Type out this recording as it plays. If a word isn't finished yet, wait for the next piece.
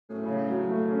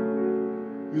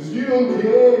'cause you don't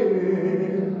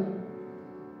care.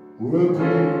 Well,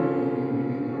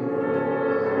 please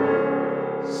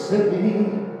set me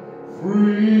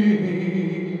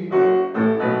free.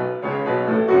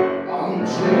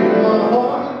 Unchain my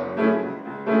heart,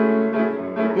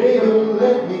 baby,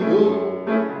 let me go.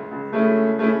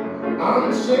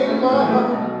 Unchain my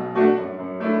heart,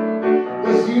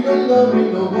 'cause you don't love me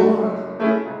no more.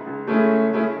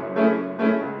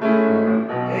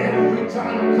 Every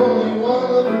time I call you on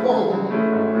the phone,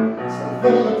 some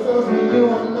fella tells me you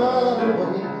are not at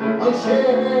home.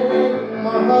 Unchain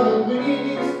my heart and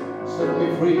please set me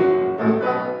free.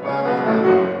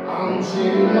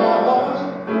 Unchain my heart,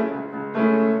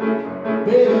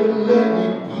 baby, let me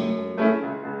be.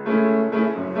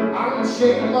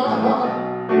 Unchain my heart,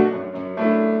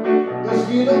 'cause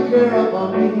you don't care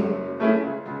about me.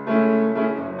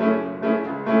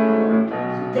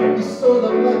 You got me sewed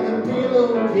up like a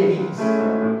pillowcase,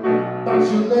 but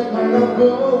you let my love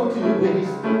go to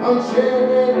waste.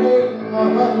 Unchain my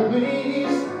heart,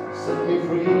 please set me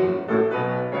free.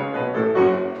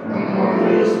 I'm on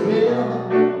this bill,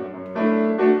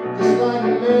 just like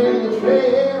a man in a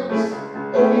trance.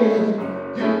 Oh yeah,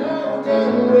 you know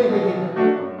damn well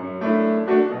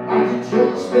I could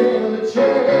just stand a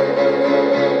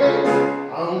chance.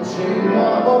 Unchain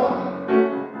my heart,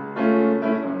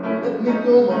 let me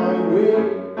go my way.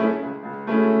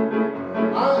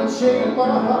 Unchain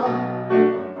my heart,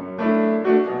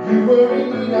 you worry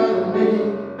me night and day.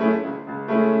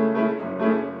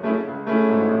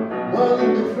 While you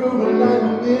go through a life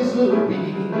of misery,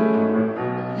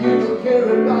 you don't care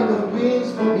about the wings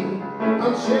for me.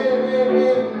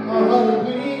 Unchain my heart and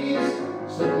please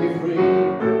set me free.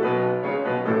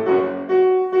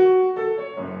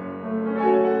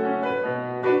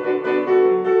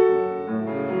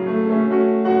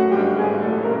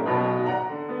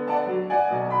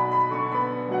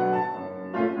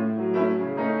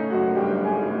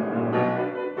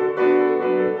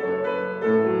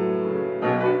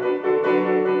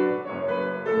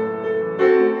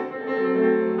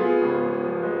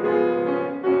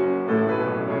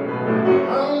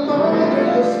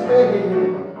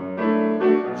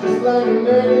 Just like a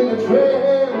man in a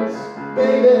trance,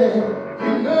 baby,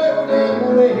 you know damn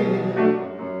well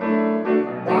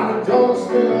I don't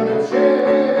stand a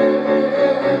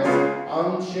chance.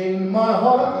 Unchain my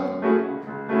heart,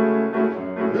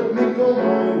 let me go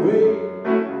my way.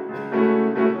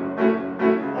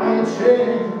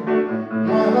 Unchain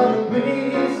my heart,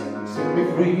 please set me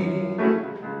free.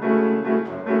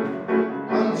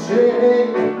 Unchain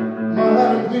my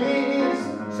heart, please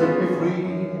set me free.